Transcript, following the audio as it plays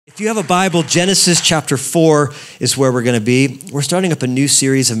If you have a Bible, Genesis chapter 4 is where we're going to be. We're starting up a new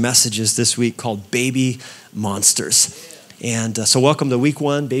series of messages this week called Baby Monsters. And so welcome to week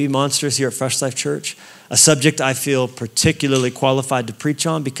 1, Baby Monsters here at Fresh Life Church, a subject I feel particularly qualified to preach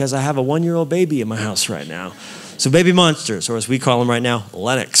on because I have a 1-year-old baby in my house right now. So Baby Monsters, or as we call him right now,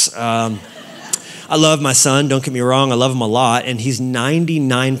 Lennox. I love my son, don't get me wrong, I love him a lot, and he's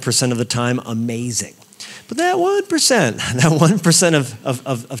 99% of the time amazing. But that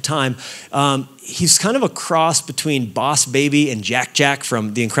 1% of time, he's kind of a cross between Boss Baby and Jack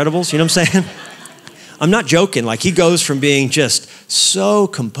from The Incredibles, you know what I'm saying? I'm not joking, like he goes from being just so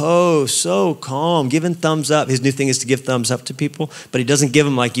composed, so calm, giving thumbs up. His new thing is to give thumbs up to people, but he doesn't give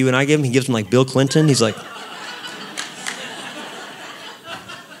them like you and I give them, he gives them like Bill Clinton. He's like,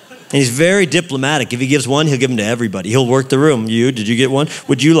 and he's very diplomatic. If he gives one, he'll give them to everybody. He'll work the room. Did you get one?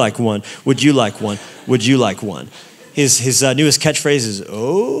 Would you like one? Would you like one? Would you like one? His newest catchphrase is,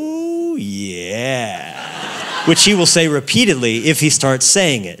 oh, yeah, which he will say repeatedly if he starts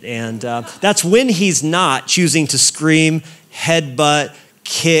saying it. And that's when he's not choosing to scream, headbutt,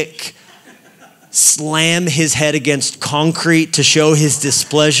 kick, slam his head against concrete to show his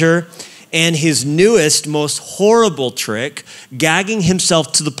displeasure. And his newest, most horrible trick, gagging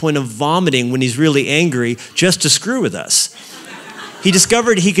himself to the point of vomiting when he's really angry just to screw with us. He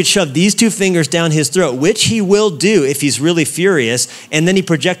discovered he could shove these 2 fingers down his throat, which he will do if he's really furious, and then he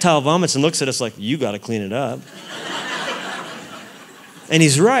projectile vomits and looks at us like, you gotta clean it up. And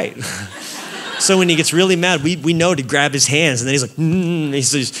he's right. So when he gets really mad, we know to grab his hands, and then he's like,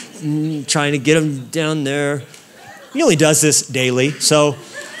 he's just trying to get him down there. He only does this daily, so.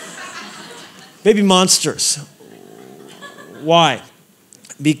 Baby monsters. Why?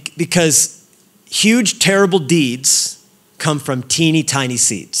 Because huge, terrible deeds come from teeny, tiny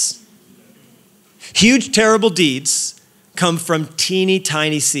seeds. Huge, terrible deeds come from teeny,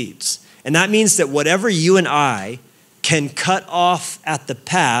 tiny seeds. And that means that whatever you and I can cut off at the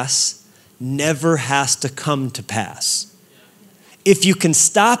pass never has to come to pass. If you can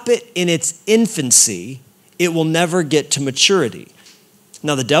stop it in its infancy, it will never get to maturity.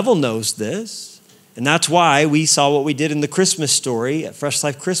 Now, the devil knows this. And that's why we saw what we did in the Christmas story at Fresh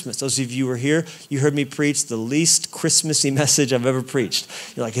Life Christmas. Those of you who were here, you heard me preach the least Christmassy message I've ever preached.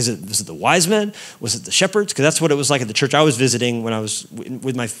 You're like, was it the wise men? Was it the shepherds? Because that's what it was like at the church I was visiting when I was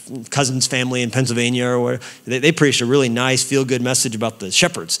with my cousin's family in Pennsylvania. Or they preached a really nice, feel-good message about the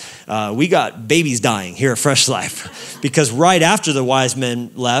shepherds. We got babies dying here at Fresh Life because right after the wise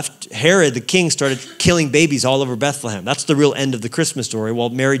men left, Herod the king started killing babies all over Bethlehem. That's the real end of the Christmas story, while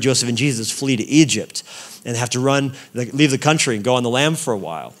Mary, Joseph, and Jesus flee to Egypt and have to leave the country and go on the lam for a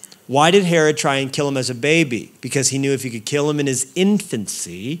while. Why did Herod try and kill him as a baby? Because he knew if he could kill him in his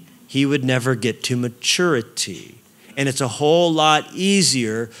infancy, he would never get to maturity. And it's a whole lot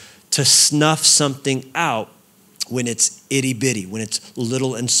easier to snuff something out when it's itty bitty, when it's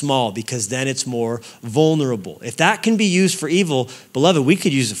little and small, because then it's more vulnerable. If that can be used for evil, beloved, we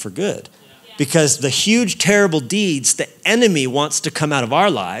could use it for good. Because the huge, terrible deeds, the enemy wants to come out of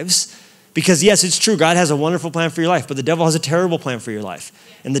our lives. Because yes, it's true, God has a wonderful plan for your life, but the devil has a terrible plan for your life.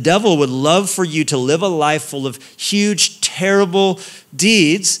 And the devil would love for you to live a life full of huge, terrible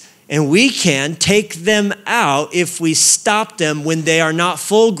deeds, and we can take them out if we stop them when they are not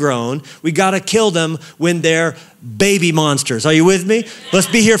full grown. We gotta kill them when they're baby monsters. Are you with me? Let's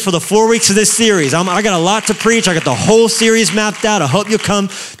be here for the 4 weeks of this series. I got a lot to preach. I got the whole series mapped out. I hope you'll come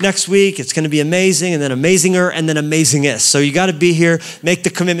next week. It's gonna be amazing, and then amazinger, and then amazingest. So you gotta be here. Make the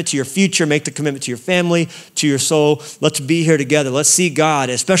commitment to your future. Make the commitment to your family, to your soul. Let's be here together. Let's see God,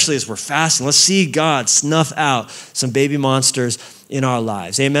 especially as we're fasting, let's see God snuff out some baby monsters in our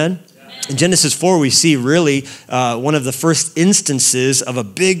lives. Amen? In Genesis 4, we see really one of the first instances of a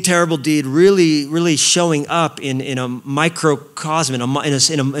big, terrible deed really showing up in a microcosm, in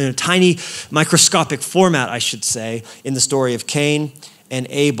a tiny microscopic format, I should say, in the story of Cain and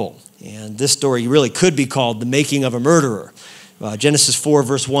Abel. And this story really could be called the making of a murderer. Genesis 4,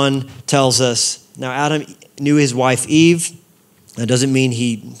 verse 1 tells us, now Adam knew his wife Eve. That doesn't mean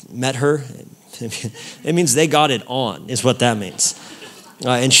he met her. It means they got it on, is what that means.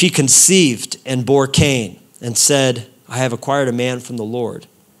 And she conceived and bore Cain and said, I have acquired a man from the Lord.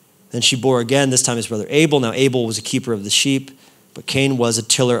 Then she bore again, this time his brother Abel. Now Abel was a keeper of the sheep, but Cain was a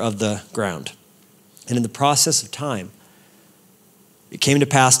tiller of the ground. And in the process of time, it came to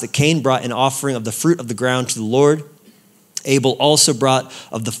pass that Cain brought an offering of the fruit of the ground to the Lord. Abel also brought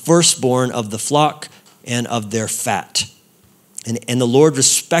of the firstborn of the flock and of their fat. And the Lord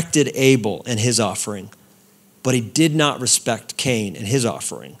respected Abel and his offering, but he did not respect Cain and his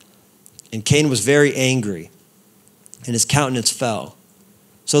offering. And Cain was very angry, and his countenance fell.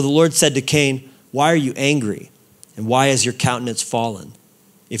 So the Lord said to Cain, why are you angry? And why has your countenance fallen?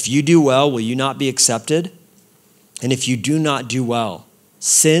 If you do well, will you not be accepted? And if you do not do well,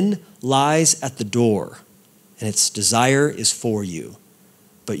 sin lies at the door, and its desire is for you,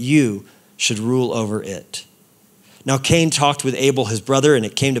 but you should rule over it. Now Cain talked with Abel his brother, and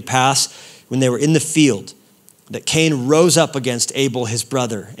it came to pass when they were in the field that Cain rose up against Abel his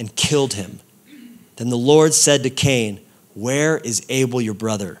brother and killed him. Then the Lord said to Cain, where is Abel your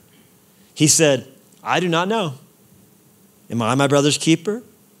brother? He said, I do not know. Am I my brother's keeper?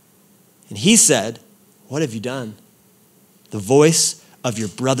 And he said, what have you done? The voice of your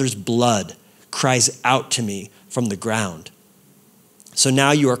brother's blood cries out to me from the ground. So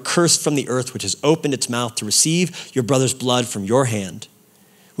now you are cursed from the earth, which has opened its mouth to receive your brother's blood from your hand.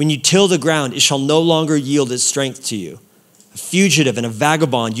 When you till the ground, it shall no longer yield its strength to you. A fugitive and a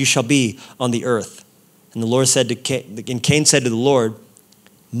vagabond you shall be on the earth. And the Lord said to Cain, and Cain said to the Lord,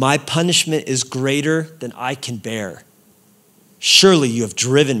 my punishment is greater than I can bear. Surely you have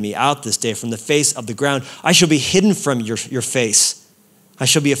driven me out this day from the face of the ground. I shall be hidden from your face. I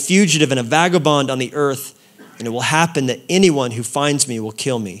shall be a fugitive and a vagabond on the earth, and it will happen that anyone who finds me will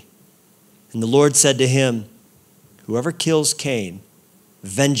kill me. And the Lord said to him, whoever kills Cain,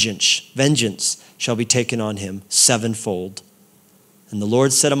 vengeance shall be taken on him sevenfold. And the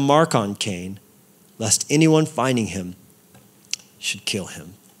Lord set a mark on Cain, lest anyone finding him should kill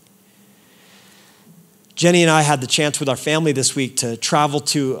him. Jenny and I had the chance with our family this week to travel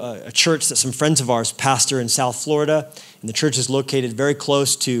to a church that some friends of ours pastor in South Florida. And the church is located very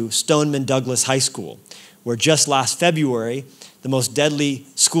close to Stoneman Douglas High School, where just last February, the most deadly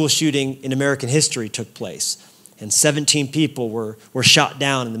school shooting in American history took place. And 17 people were shot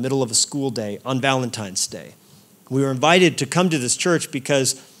down in the middle of a school day on Valentine's Day. We were invited to come to this church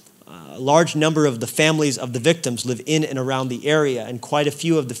because a large number of the families of the victims live in and around the area, and quite a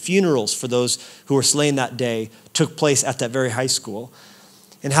few of the funerals for those who were slain that day took place at that very high school.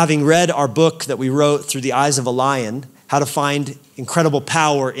 And having read our book that we wrote, Through the Eyes of a Lion, How to Find Incredible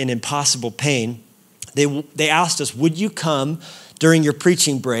Power in Impossible Pain, they asked us, would you come during your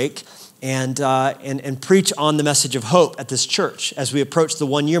preaching break and preach on the message of hope at this church as we approach the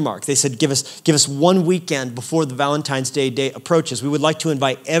 1 year mark? They said, give us one weekend before the Valentine's Day date approaches. We would like to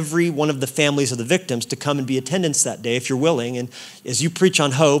invite every one of the families of the victims to come and be attendance that day if you're willing. And as you preach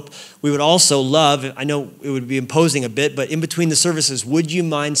on hope, we would also love, I know it would be imposing a bit, but in between the services, would you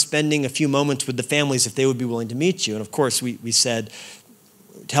mind spending a few moments with the families if they would be willing to meet you? And of course, we said,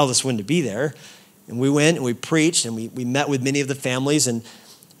 tell us when to be there. And we went and we preached and we met with many of the families. And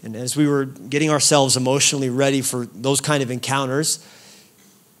as we were getting ourselves emotionally ready for those kind of encounters,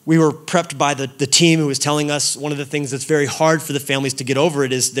 we were prepped by the team who was telling us one of the things that's very hard for the families to get over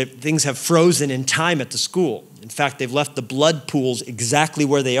it is that things have frozen in time at the school. In fact, they've left the blood pools exactly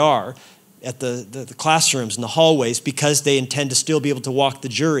where they are at the classrooms and the hallways because they intend to still be able to walk the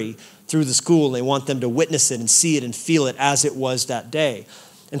jury through the school. And they want them to witness it and see it and feel it as it was that day.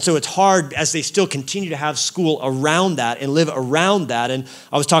 And so it's hard as they still continue to have school around that and live around that. And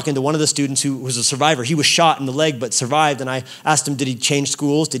I was talking to one of the students who was a survivor. He was shot in the leg but survived. And I asked him, did he change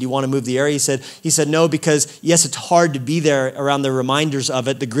schools? Did he want to move the area? He said no, because yes, it's hard to be there around the reminders of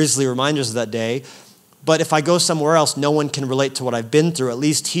it, the grisly reminders of that day. But if I go somewhere else, no one can relate to what I've been through. At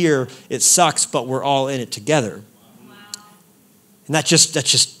least here, it sucks, but we're all in it together. Wow. And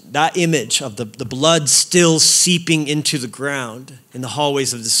that image of the blood still seeping into the ground in the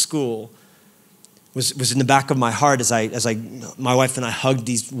hallways of the school was in the back of my heart as my wife and I hugged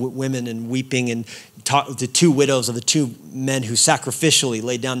these women and weeping and talked to two widows of the two men who sacrificially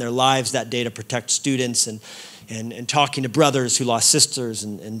laid down their lives that day to protect students and talking to brothers who lost sisters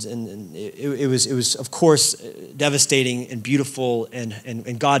and it was of course devastating and beautiful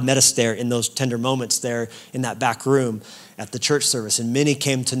and God met us there in those tender moments there in that back room at the church service, and many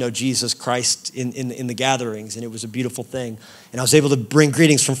came to know Jesus Christ in the gatherings, and it was a beautiful thing. And I was able to bring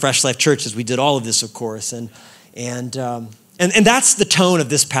greetings from Fresh Life Church as we did all of this, of course, and that's the tone of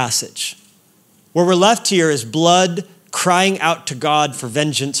this passage. Where we're left here is blood crying out to God for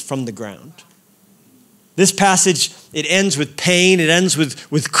vengeance from the ground. This passage, it ends with pain, it ends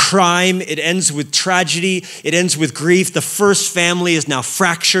with crime, it ends with tragedy, it ends with grief. The first family is now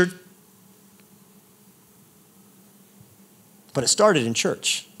fractured. But it started in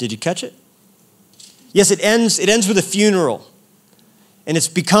church. Did you catch it? Yes, it ends with a funeral. And it's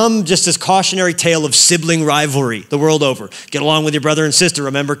become just this cautionary tale of sibling rivalry the world over. Get along with your brother and sister.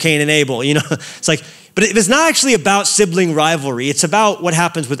 Remember Cain and Abel. It's like, but it's not actually about sibling rivalry. It's about what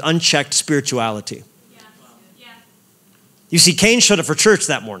happens with unchecked spirituality. Yeah. You see, Cain showed up for church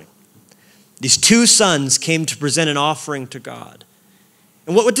that morning. These two sons came to present an offering to God.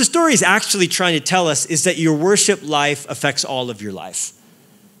 And what the story is actually trying to tell us is that your worship life affects all of your life.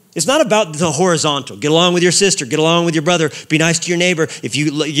 It's not about the horizontal. Get along with your sister, get along with your brother, be nice to your neighbor. If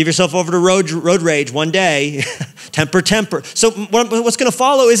you give yourself over to road rage one day, temper. So what's going to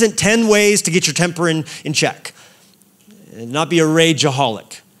follow isn't 10 ways to get your temper in check and not be a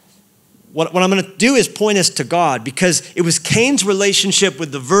rageaholic. What I'm going to do is point us to God, because it was Cain's relationship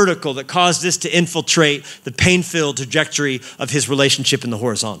with the vertical that caused this to infiltrate the pain-filled trajectory of his relationship in the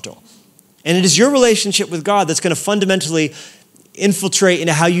horizontal. And it is your relationship with God that's going to fundamentally infiltrate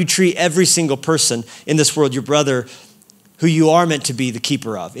into how you treat every single person in this world, your brother, who you are meant to be the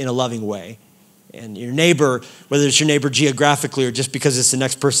keeper of in a loving way. And your neighbor, whether it's your neighbor geographically or just because it's the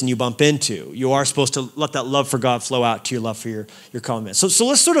next person you bump into, you are supposed to let that love for God flow out to your love for your common. So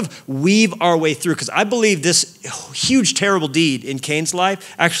let's sort of weave our way through, because I believe this huge, terrible deed in Cain's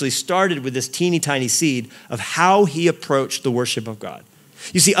life actually started with this teeny tiny seed of how he approached the worship of God.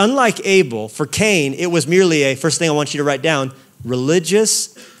 You see, unlike Abel, for Cain, it was merely a, first thing I want you to write down,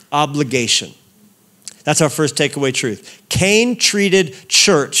 religious obligation. That's our first takeaway truth. Cain treated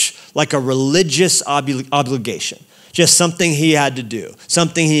church like a religious obligation, just something he had to do,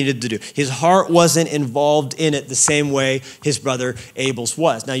 something he needed to do. His heart wasn't involved in it the same way his brother Abel's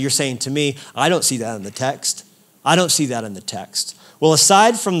was. Now you're saying to me, I don't see that in the text. I don't see that in the text. Well,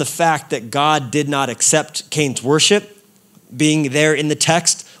 aside from the fact that God did not accept Cain's worship being there in the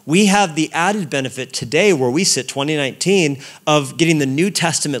text, we have the added benefit today where we sit 2019 of getting the New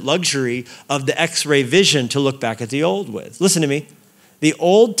Testament luxury of the X-ray vision to look back at the old with. Listen to me. The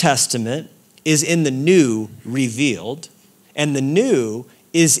Old Testament is in the New revealed, and the New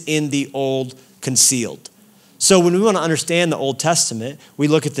is in the Old concealed. So when we want to understand the Old Testament, we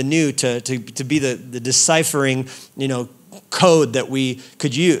look at the New to be the deciphering, code that we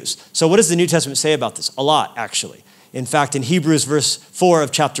could use. So what does the New Testament say about this? A lot, actually. In fact, in Hebrews verse 4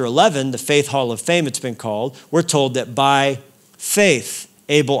 of chapter 11, the Faith Hall of Fame it's been called, we're told that by faith,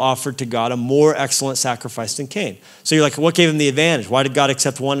 Abel offered to God a more excellent sacrifice than Cain. So you're like, what gave him the advantage? Why did God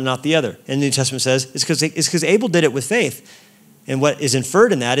accept one and not the other? And the New Testament says it's because Abel did it with faith. And what is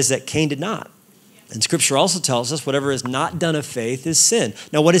inferred in that is that Cain did not. And Scripture also tells us whatever is not done of faith is sin.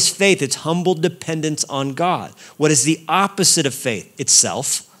 Now, what is faith? It's humble dependence on God. What is the opposite of faith? It's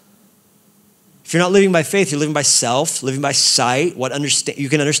self. If you're not living by faith, you're living by self, living by sight, you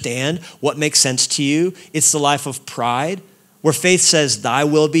can understand, what makes sense to you. It's the life of pride, where faith says, thy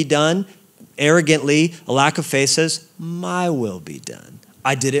will be done. Arrogantly, a lack of faith says, my will be done.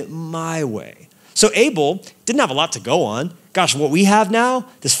 I did it my way. So Abel didn't have a lot to go on. Gosh, what we have now,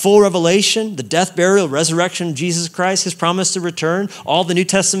 this full revelation, the death, burial, resurrection of Jesus Christ, his promise to return, all the New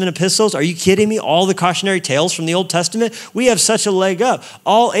Testament epistles, are you kidding me? All the cautionary tales from the Old Testament, we have such a leg up.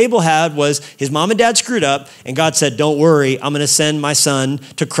 All Abel had was his mom and dad screwed up, and God said, don't worry, I'm going to send my son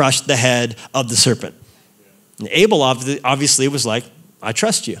to crush the head of the serpent. And Abel obviously was like, I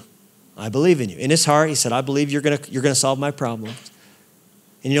trust you. I believe in you. In his heart, he said, I believe you're going to solve my problems.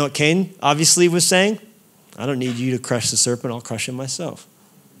 And you know what Cain obviously was saying? I don't need you to crush the serpent. I'll crush him myself.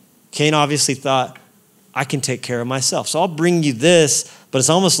 Cain obviously thought, I can take care of myself. So I'll bring you this, but it's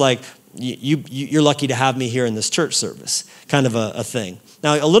almost like you're lucky to have me here in this church service, kind of a thing.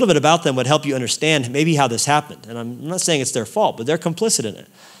 Now, a little bit about them would help you understand maybe how this happened. And I'm not saying it's their fault, but they're complicit in it.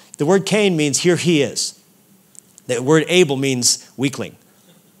 The word Cain means here he is. The word Abel means weakling.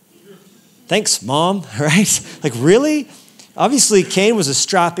 Thanks, Mom, right? Like, really? Obviously, Cain was a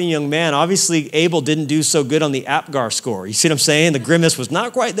strapping young man. Obviously, Abel didn't do so good on the APGAR score. You see what I'm saying? The grimace was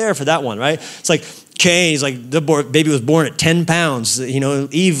not quite there for that one, right? It's like Cain, he's like, the baby was born at 10 pounds.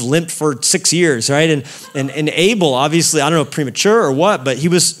 Eve limped for 6 years, right? And Abel, obviously, I don't know, premature or what, but he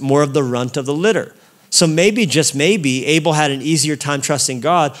was more of the runt of the litter. So maybe, just maybe, Abel had an easier time trusting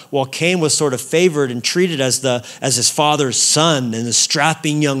God, while Cain was sort of favored and treated as his father's son and the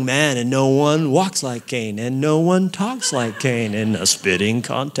strapping young man, and no one walks like Cain, and no one talks like Cain. In a spitting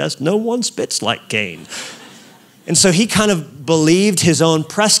contest, no one spits like Cain. And so he kind of believed his own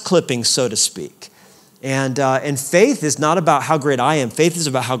press clippings, so to speak. And faith is not about how great I am. Faith is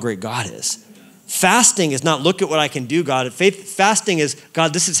about how great God is. Fasting is not look at what I can do, God. Fasting is,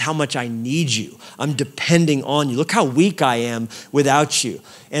 God, this is how much I need you. I'm depending on you. Look how weak I am without you.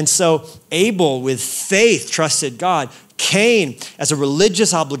 And so Abel, with faith, trusted God. Cain, as a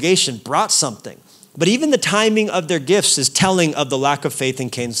religious obligation, brought something. But even the timing of their gifts is telling of the lack of faith in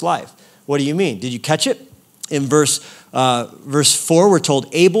Cain's life. What do you mean? Did you catch it? In verse 4, we're told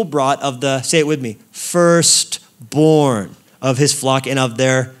Abel brought of the, say it with me, firstborn of his flock and of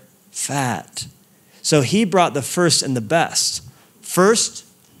their fat. So he brought the first and the best. First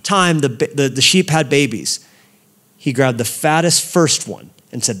time the sheep had babies, he grabbed the fattest first one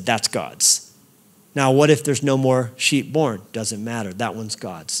and said, that's God's. Now, what if there's no more sheep born? Doesn't matter. That one's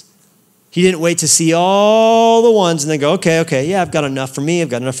God's. He didn't wait to see all the ones and then go, okay, yeah, I've got enough for me.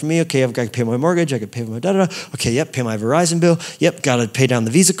 Okay, I've got to pay my mortgage. I got to pay my da-da-da. Okay, yep, pay my Verizon bill. Yep, got to pay down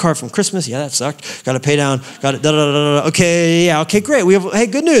the Visa card from Christmas. Yeah, that sucked. Got to pay down, got it, da-da-da-da. Okay, yeah, okay, great. Hey,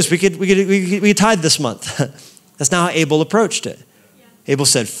 good news. We could tithe this month. That's not how Abel approached it. Yeah. Abel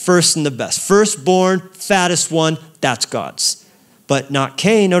said, first and the best. Firstborn, fattest one, that's God's. But not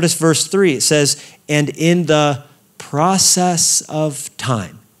Cain. Notice verse 3. It says, and in the process of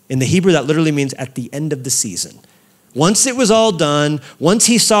time. In the Hebrew, that literally means at the end of the season. Once it was all done, once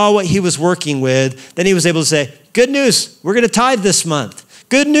he saw what he was working with, then he was able to say, good news, we're going to tithe this month.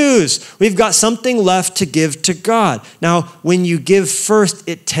 Good news, we've got something left to give to God. Now, when you give first,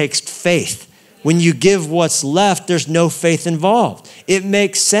 it takes faith. When you give what's left, there's no faith involved. It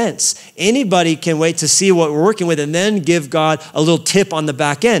makes sense. Anybody can wait to see what we're working with and then give God a little tip on the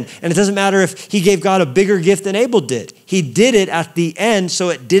back end. And it doesn't matter if he gave God a bigger gift than Abel did. He did it at the end, so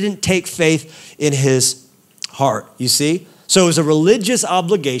it didn't take faith in his heart, you see? So it was a religious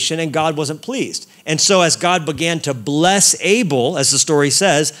obligation, and God wasn't pleased. And so as God began to bless Abel, as the story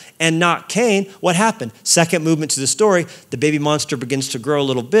says, and not Cain, what happened? Second movement to the story, the baby monster begins to grow a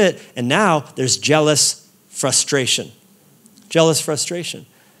little bit, and now there's jealous frustration. Jealous frustration.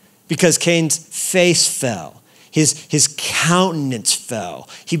 Because Cain's face fell. His countenance fell.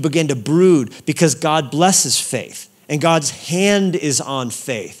 He began to brood because God blesses faith. And God's hand is on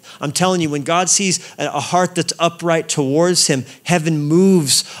faith. I'm telling you, when God sees a heart that's upright towards him, heaven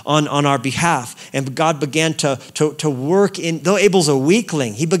moves on our behalf. And God began to work in, though Abel's a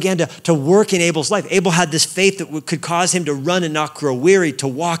weakling, he began to work in Abel's life. Abel had this faith that could cause him to run and not grow weary, to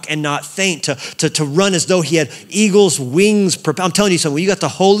walk and not faint, to run as though he had eagle's wings. I'm telling you something, when you got the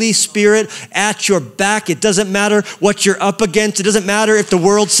Holy Spirit at your back, it doesn't matter what you're up against. It doesn't matter if the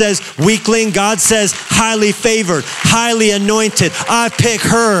world says weakling. God says highly favored, highly anointed. I pick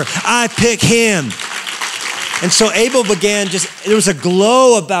her. I pick him. And so Abel began there was a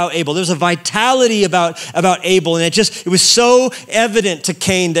glow about Abel. There was a vitality about Abel. And it was so evident to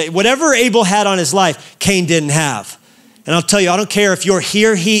Cain that whatever Abel had on his life, Cain didn't have. And I'll tell you, I don't care if you're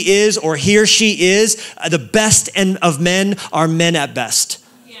here he is or here she is, the best of men are men at best.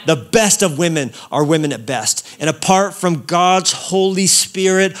 The best of women are women at best. And apart from God's Holy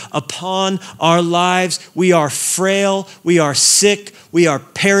Spirit upon our lives, we are frail, we are sick, we are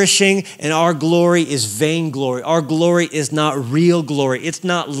perishing, and our glory is vain glory. Our glory is not real glory. It's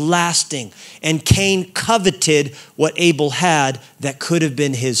not lasting. And Cain coveted what Abel had that could have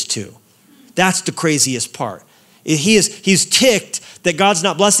been his too. That's the craziest part. He's ticked that God's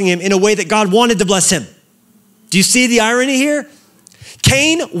not blessing him in a way that God wanted to bless him. Do you see the irony here?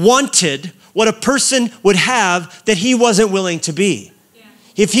 Cain wanted what a person would have that he wasn't willing to be. Yeah.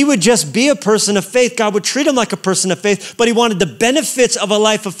 If he would just be a person of faith, God would treat him like a person of faith, but he wanted the benefits of a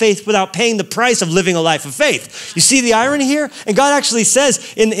life of faith without paying the price of living a life of faith. You see the irony here? And God actually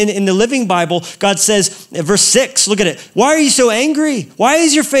says in the Living Bible, God says, in verse 6, look at it. Why are you so angry? Why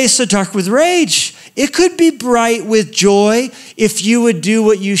is your face so dark with rage? It could be bright with joy if you would do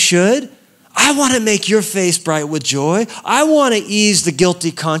what you should. I want to make your face bright with joy. I want to ease the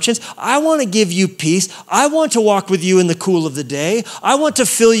guilty conscience. I want to give you peace. I want to walk with you in the cool of the day. I want to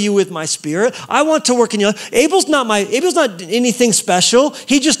fill you with my spirit. I want to work in your life. Abel's not anything special.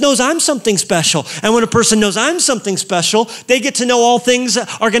 He just knows I'm something special. And when a person knows I'm something special, they get to know all things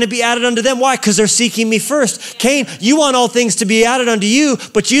are going to be added unto them. Why? Because they're seeking me first. Cain, you want all things to be added unto you,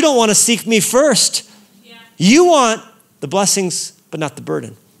 but you don't want to seek me first. Yeah. You want the blessings, but not the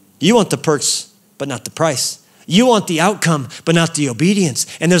burden. You want the perks, but not the price. You want the outcome, but not the obedience.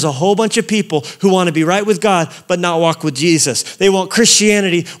 And there's a whole bunch of people who want to be right with God, but not walk with Jesus. They want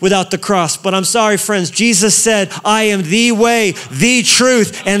Christianity without the cross. But I'm sorry, friends. Jesus said, I am the way, the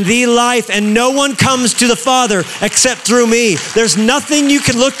truth, and the life, and no one comes to the Father except through me. There's nothing you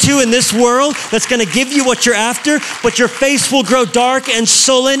can look to in this world that's going to give you what you're after, but your face will grow dark and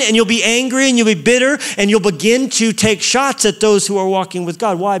sullen, and you'll be angry, and you'll be bitter, and you'll begin to take shots at those who are walking with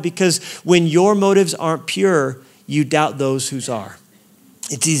God. Why? Because when your motives aren't pure, you doubt those whose are.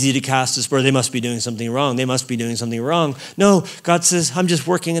 It's easy to cast a spur. They must be doing something wrong. They must be doing something wrong. No, God says, I'm just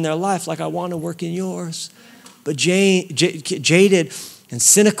working in their life like I want to work in yours. But jaded and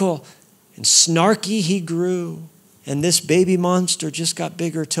cynical and snarky he grew. And this baby monster just got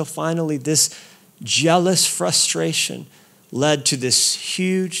bigger till finally this jealous frustration led to this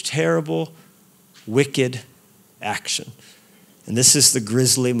huge, terrible, wicked action. And this is the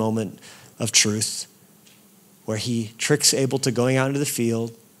grisly moment of truth, where he tricks Abel to going out into the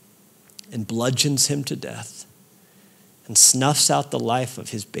field and bludgeons him to death. and snuffs out the life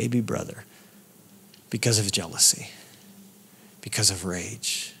of his baby brother because of jealousy, because of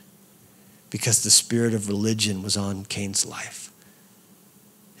rage, because the spirit of religion was on Cain's life.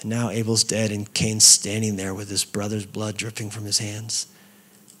 And now Abel's dead and Cain's standing there with his brother's blood dripping from his hands.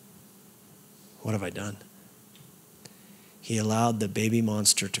 What have I done? He allowed the baby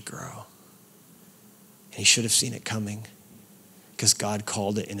monster to grow. And he should have seen it coming because God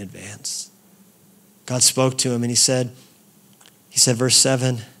called it in advance. God spoke to him and he said, verse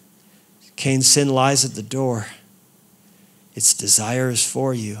 7, Cain's sin lies at the door. Its desire is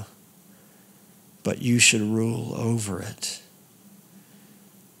for you, but you should rule over it.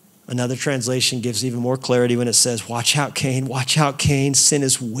 Another translation gives even more clarity when it says, watch out, Cain, watch out, Cain. Sin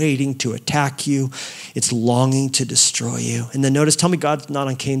is waiting to attack you. It's longing to destroy you. And then notice, tell me God's not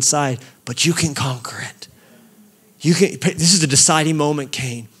on Cain's side, but you can conquer it. This is a deciding moment,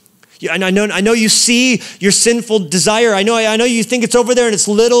 Cain. And I know you see your sinful desire. I know you think it's over there and it's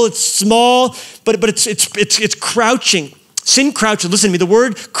little, it's small, but it's crouching. Sin crouches. Listen to me. The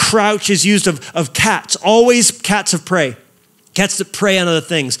word crouch is used of cats. Always cats of prey. Cats that prey on other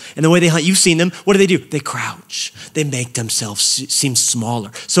things. And the way they hunt, you've seen them. What do? They crouch. They make themselves seem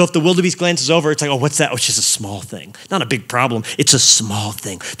smaller. So if the wildebeest glances over, it's like, oh, what's that? Oh, it's just a small thing. Not a big problem. It's a small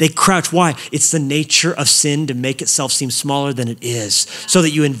thing. They crouch. Why? It's the nature of sin to make itself seem smaller than it is. So that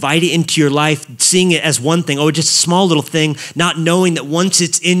you invite it into your life, seeing it as one thing. Oh, just a small little thing, not knowing that once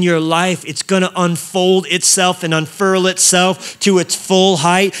it's in your life, it's going to unfold itself and unfurl itself to its full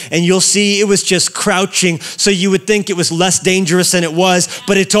height. And you'll see it was just crouching. So you would think it was less dangerous than it was,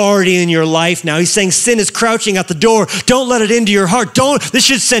 but it's already in your life now. He's saying sin is crouching at the door. Don't let it into your heart. This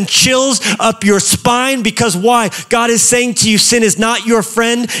should send chills up your spine because why? God is saying to you, sin is not your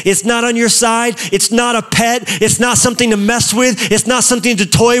friend. It's not on your side. It's not a pet. It's not something to mess with. It's not something to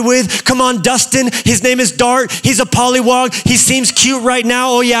toy with. Come on, Dustin. His name is Dart. He's a pollywog. He seems cute right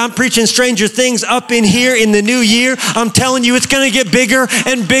now. Oh yeah, I'm preaching Stranger Things up in here in the new year. I'm telling you, it's going to get bigger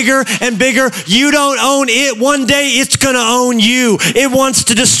and bigger and bigger. You don't own it. One day it's going to own you. It wants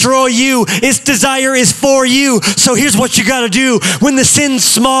to destroy you. Its desire is for you. So here's what you got to do. When the sin's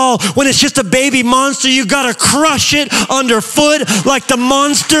small, when it's just a baby monster, you got to crush it underfoot like the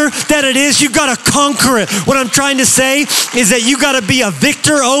monster that it is. You got to conquer it. What I'm trying to say is that you got to be a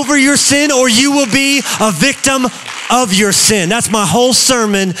victor over your sin or you will be a victim of your sin. That's my whole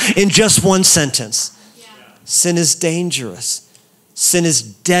sermon in just one sentence. Yeah. Sin is dangerous. Sin is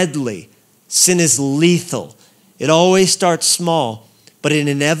deadly. Sin is lethal. It always starts small, but it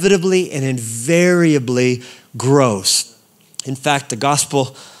inevitably and invariably grows. In fact, the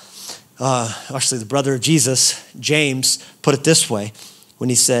gospel, the brother of Jesus, James, put it this way when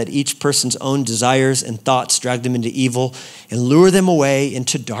he said, each person's own desires and thoughts drag them into evil and lure them away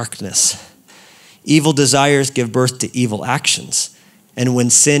into darkness. Evil desires give birth to evil actions. And when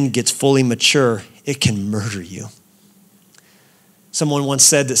sin gets fully mature, it can murder you. Someone once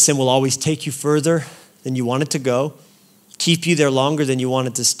said that sin will always take you further than you want it to go, keep you there longer than you want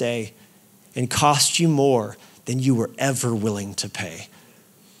it to stay, and cost you more than you were ever willing to pay.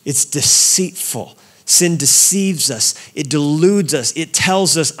 It's deceitful. Sin deceives us. It deludes us. It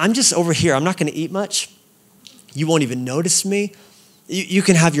tells us, I'm just over here. I'm not going to eat much. You won't even notice me. You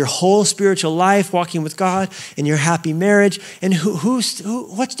can have your whole spiritual life walking with God and your happy marriage. And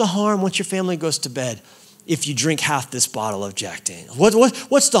what's the harm once your family goes to bed? If you drink half this bottle of Jack Daniels?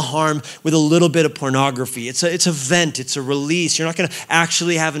 What's the harm with a little bit of pornography? It's a vent, it's a release. You're not going to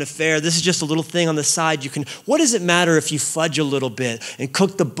actually have an affair. This is just a little thing on the side. What does it matter if you fudge a little bit and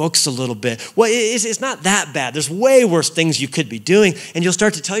cook the books a little bit? Well, it's not that bad. There's way worse things you could be doing. And you'll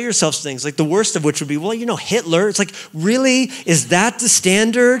start to tell yourself things like the worst of which would be, well, Hitler. It's like, really? Is that the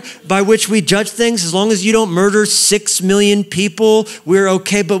standard by which we judge things? As long as you don't murder 6 million people, we're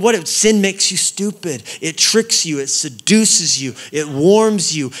okay. But what if sin makes you stupid? It tricks you, it seduces you, it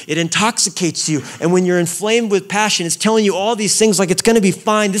warms you, it intoxicates you. And when you're inflamed with passion, it's telling you all these things like it's going to be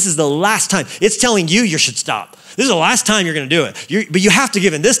fine. This is the last time. It's telling you should stop. This is the last time you're going to do it. But you have to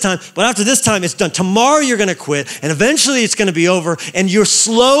give in this time. But after this time, it's done. Tomorrow, you're going to quit. And eventually, it's going to be over. And you're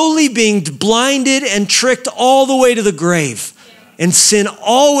slowly being blinded and tricked all the way to the grave. And sin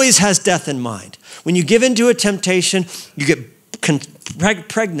always has death in mind. When you give into a temptation, you get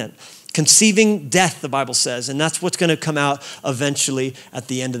pregnant. Conceiving death, the Bible says, and that's what's going to come out eventually at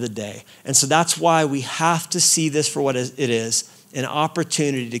the end of the day. And so that's why we have to see this for what it is, an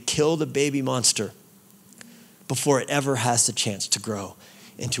opportunity to kill the baby monster before it ever has the chance to grow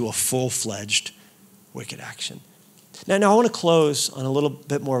into a full-fledged wicked action. Now I want to close on a little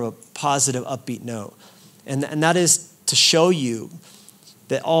bit more of a positive, upbeat note, and that is to show you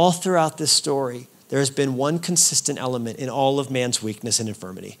that all throughout this story, there has been one consistent element in all of man's weakness and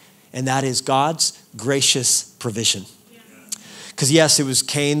infirmity, and that is God's gracious provision. Because yes, it was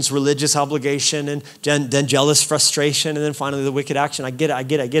Cain's religious obligation and then jealous frustration and then finally the wicked action. I get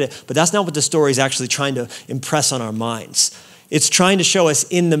it. But that's not what the story is actually trying to impress on our minds. It's trying to show us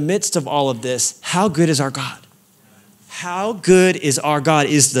in the midst of all of this, how good is our God? How good is our God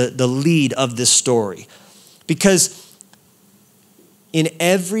is the lead of this story. Because in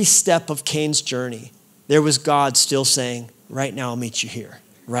every step of Cain's journey, there was God still saying, right now I'll meet you here.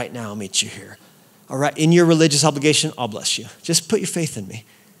 Right now I'll meet you here. All right, in your religious obligation, I'll bless you. Just put your faith in me.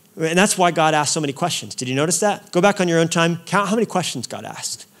 And that's why God asked so many questions. Did you notice that? Go back on your own time. Count how many questions God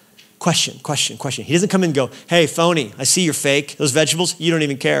asked. Question. He doesn't come in and go, hey, phony, I see you're fake. Those vegetables, you don't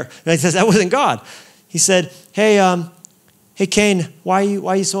even care. And he says, that wasn't God. He said, hey, Cain, why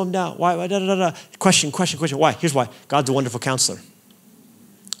are you so down? Why, da, da, da, da. Question. Why? Here's why. God's a wonderful counselor.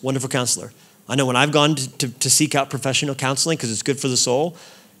 Wonderful counselor. I know when I've gone to seek out professional counseling because it's good for the soul,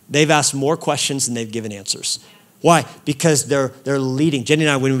 they've asked more questions than they've given answers. Why? Because they're leading. Jenny and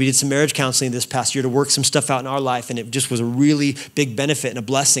I, when we did some marriage counseling this past year to work some stuff out in our life, and it just was a really big benefit and a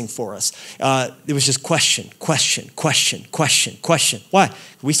blessing for us. It was just question. Why?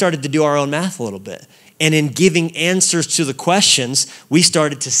 We started to do our own math a little bit. And in giving answers to the questions, we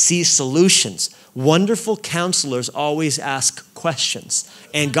started to see solutions. Wonderful counselors always ask questions.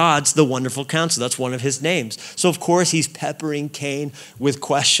 And God's the wonderful counselor. That's one of his names. So of course he's peppering Cain with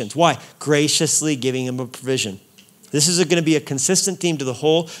questions. Why? Graciously giving him a provision. This is going to be a consistent theme to the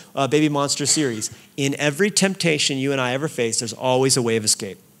whole Baby Monster series. In every temptation you and I ever face, there's always a way of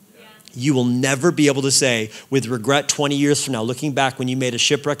escape. You will never be able to say with regret 20 years from now, looking back when you made a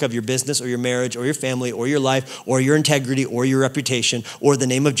shipwreck of your business or your marriage or your family or your life or your integrity or your reputation or the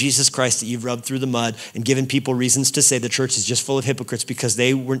name of Jesus Christ that you've rubbed through the mud and given people reasons to say the church is just full of hypocrites because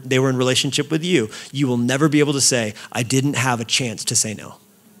they were in relationship with you. You will never be able to say, I didn't have a chance to say no.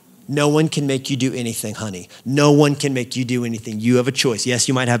 No one can make you do anything, honey. No one can make you do anything. You have a choice. Yes,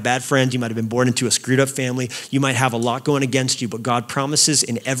 you might have bad friends. You might have been born into a screwed up family. You might have a lot going against you, but God promises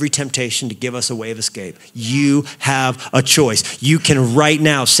in every temptation to give us a way of escape. You have a choice. You can right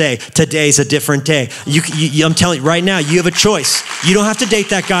now say, today's a different day. I'm telling you, right now, you have a choice. You don't have to date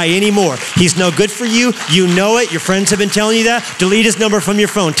that guy anymore. He's no good for you. You know it. Your friends have been telling you that. Delete his number from your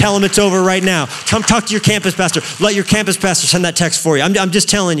phone. Tell him it's over right now. Come talk to your campus pastor. Let your campus pastor send that text for you. I'm just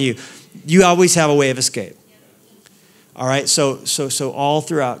telling you. You always have a way of escape. All right, so all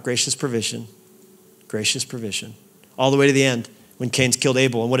throughout, gracious provision, all the way to the end when Cain's killed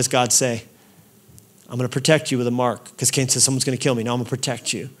Abel. And what does God say? I'm going to protect you with a mark because Cain says someone's going to kill me. No, I'm going to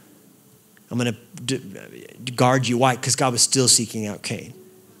protect you. I'm going to guard you. Why? Because God was still seeking out Cain,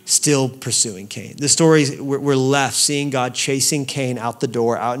 still pursuing Cain. The story, we're left seeing God chasing Cain out the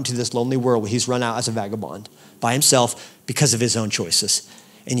door, out into this lonely world where he's run out as a vagabond by himself because of his own choices.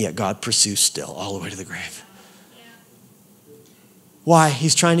 And yet God pursues still all the way to the grave. Why?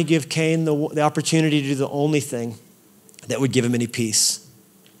 He's trying to give Cain the opportunity to do the only thing that would give him any peace.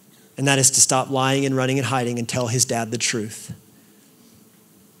 And that is to stop lying and running and hiding and tell his dad the truth.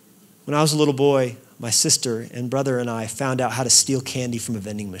 When I was a little boy, my sister and brother and I found out how to steal candy from a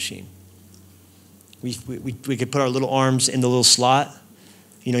vending machine. We could put our little arms in the little slot.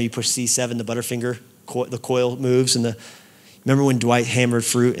 You know, you push C7, the Butterfinger, the coil moves and remember when Dwight hammered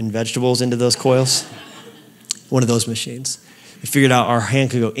fruit and vegetables into those coils? One of those machines. We figured out our hand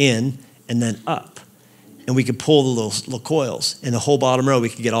could go in and then up. And we could pull the little coils. And the whole bottom row, we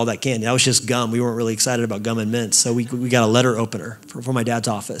could get all that candy. That was just gum. We weren't really excited about gum and mints. So we got a letter opener for my dad's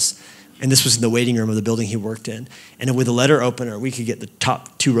office. And this was in the waiting room of the building he worked in. And with a letter opener, we could get the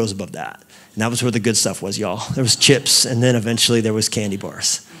top 2 rows above that. And that was where the good stuff was, y'all. There was chips, and then eventually there was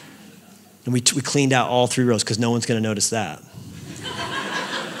Candybars. And we cleaned out all 3 rows because no one's going to notice that.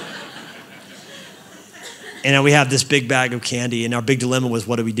 And now we have this big bag of candy, and our big dilemma was,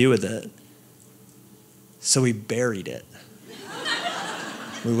 what do we do with it? So we buried it.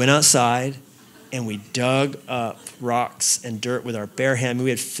 We went outside, and we dug up rocks and dirt with our bare hand. I mean, we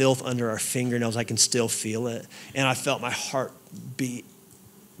had filth under our fingernails. I can still feel it. And I felt my heart beat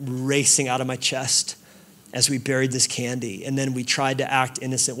racing out of my chest as we buried this candy. And then we tried to act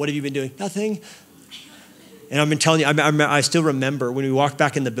innocent. What have you been doing? Nothing. And I've been telling you, I still remember when we walked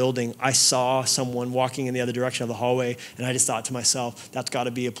back in the building, I saw someone walking in the other direction of the hallway, and I just thought to myself, that's got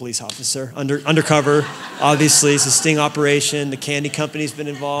to be a police officer. Undercover, obviously, it's a sting operation. The candy company's been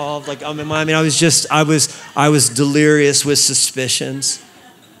involved. I was delirious with suspicions.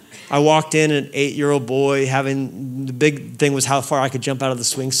 I walked in, an 8-year-old boy, the big thing was how far I could jump out of the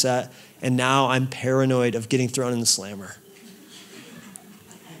swing set, and now I'm paranoid of getting thrown in the slammer.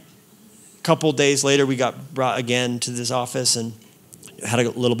 A couple days later, we got brought again to this office and had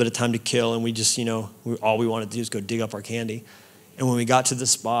a little bit of time to kill. And we just, all we wanted to do was go dig up our candy. And when we got to the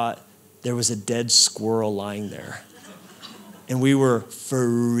spot, there was a dead squirrel lying there. And we were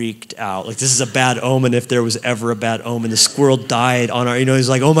freaked out. Like, this is a bad omen if there was ever a bad omen. The squirrel died on our, he's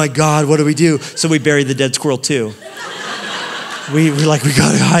like, oh my God, what do we do? So we buried the dead squirrel too. We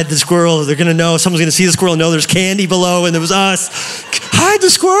gotta hide the squirrel. They're gonna know, someone's gonna see the squirrel and know there's candy below and it was us. Hide the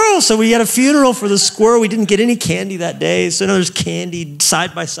squirrel. So we had a funeral for the squirrel. We didn't get any candy that day. So now there's candy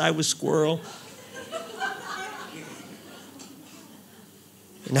side by side with squirrel.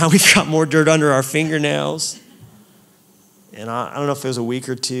 Now we've got more dirt under our fingernails. And I don't know if it was a week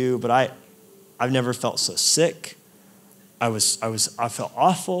or two, but I've never felt so sick. I felt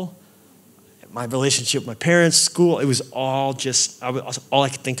awful. My relationship with my parents, school, it was all all I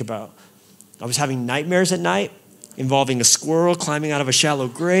could think about. I was having nightmares at night involving a squirrel climbing out of a shallow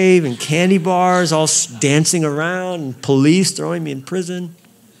grave and candy bars all dancing around and police throwing me in prison.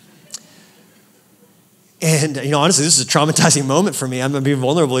 And, honestly, this is a traumatizing moment for me. I'm being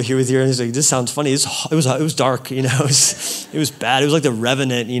vulnerable here with you. And he's like, this sounds funny. It was dark, it was bad. It was like the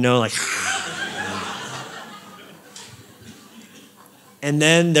Revenant, like. And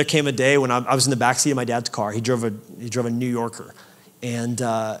then there came a day when I was in the backseat of my dad's car. He drove a New Yorker. And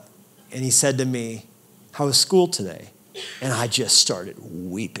he said to me, how was school today? And I just started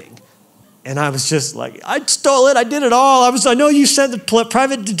weeping. And I was just like, I stole it. I did it all. I know you sent the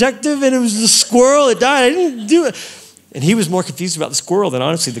private detective and it was the squirrel. It died. I didn't do it. And he was more confused about the squirrel than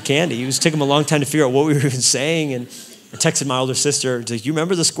honestly the candy. It was taking him a long time to figure out what we were even saying. And I texted my older sister, like, you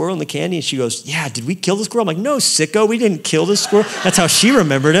remember the squirrel and the candy? And she goes, yeah, did we kill the squirrel? I'm like, no, sicko, we didn't kill the squirrel. That's how she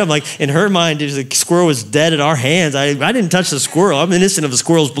remembered it. I'm like, in her mind, the squirrel was dead at our hands. I didn't touch the squirrel. I'm innocent of the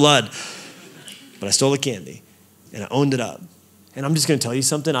squirrel's blood. But I stole the candy and I owned it up. And I'm just going to tell you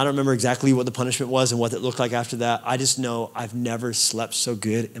something. I don't remember exactly what the punishment was and what it looked like after that. I just know I've never slept so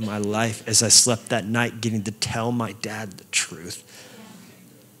good in my life as I slept that night getting to tell my dad the truth.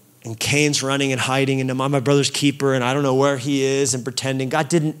 And Cain's running and hiding, and I'm my brother's keeper, and I don't know where he is, and pretending. God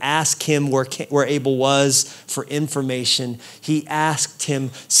didn't ask him where Abel was for information. He asked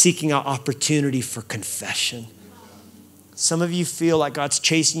him seeking out opportunity for confession. Some of you feel like God's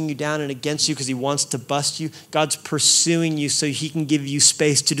chasing you down and against you because he wants to bust you. God's pursuing you so he can give you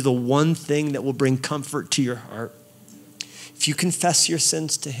space to do the one thing that will bring comfort to your heart. If you confess your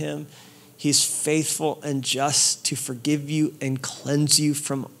sins to him, he's faithful and just to forgive you and cleanse you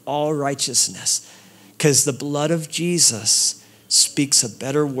from all righteousness, because the blood of Jesus speaks a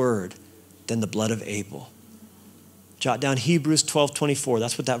better word than the blood of Abel. Jot down Hebrews 12:24.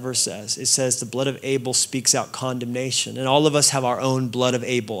 That's what that verse says. It says the blood of Abel speaks out condemnation. And all of us have our own blood of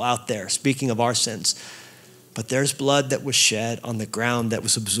Abel out there, speaking of our sins. But there's blood that was shed on the ground that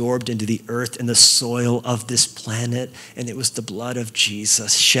was absorbed into the earth and the soil of this planet. And it was the blood of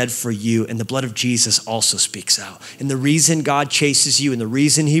Jesus shed for you. And the blood of Jesus also speaks out. And the reason God chases you and the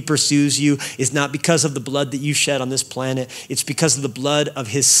reason he pursues you is not because of the blood that you shed on this planet. It's because of the blood of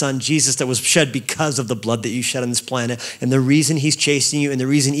his son, Jesus, that was shed because of the blood that you shed on this planet. And the reason he's chasing you and the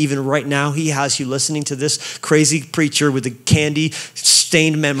reason even right now he has you listening to this crazy preacher with a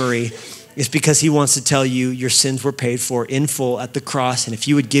candy-stained memory is because he wants to tell you your sins were paid for in full at the cross. And if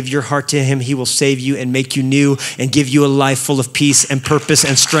you would give your heart to him, he will save you and make you new and give you a life full of peace and purpose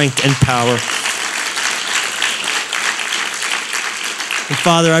and strength and power. And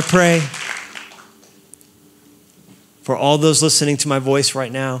Father, I pray for all those listening to my voice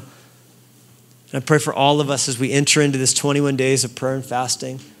right now. And I pray for all of us as we enter into this 21 days of prayer and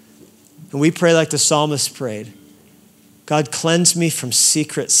fasting. And we pray like the psalmist prayed. God, cleanse me from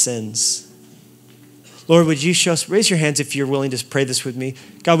secret sins. Lord, would you show us, raise your hands if you're willing to pray this with me.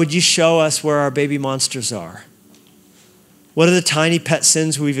 God, would you show us where our baby monsters are? What are the tiny pet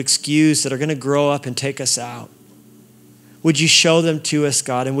sins we've excused that are going to grow up and take us out? Would you show them to us,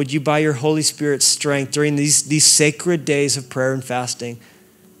 God? And would you, by your Holy Spirit's strength during these sacred days of prayer and fasting,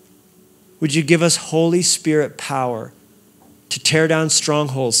 would you give us Holy Spirit power to tear down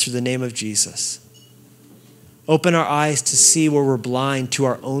strongholds through the name of Jesus? Open our eyes to see where we're blind to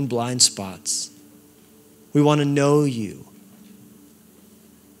our own blind spots. We want to know you.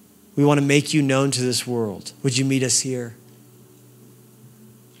 We want to make you known to this world. Would you meet us here?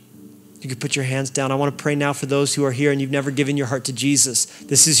 You could put your hands down. I want to pray now for those who are here and you've never given your heart to Jesus.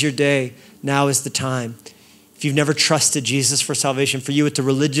 This is your day. Now is the time. If you've never trusted Jesus for salvation, for you it's a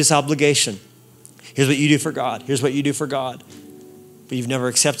religious obligation. Here's what you do for God. Here's what you do for God. But you've never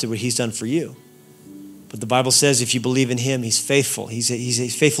accepted what he's done for you. But the Bible says if you believe in him, he's faithful. He's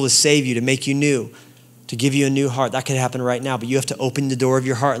faithful to save you, to make you new, to give you a new heart. That could happen right now, but you have to open the door of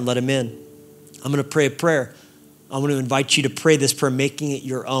your heart and let him in. I'm going to pray a prayer. I'm going to invite you to pray this prayer, making it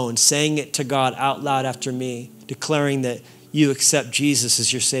your own, saying it to God out loud after me, declaring that you accept Jesus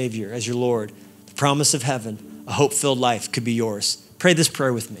as your Savior, as your Lord. The promise of heaven, a hope-filled life could be yours. Pray this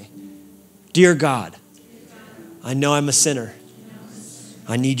prayer with me. Dear God, I know I'm a sinner.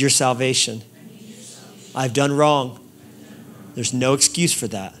 I need your salvation. I've done wrong. There's no excuse for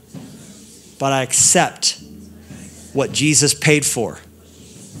that. But I accept what Jesus paid for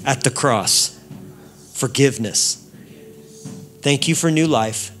at the cross. Forgiveness. Thank you for new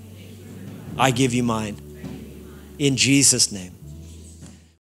life. I give you mine. In Jesus' name.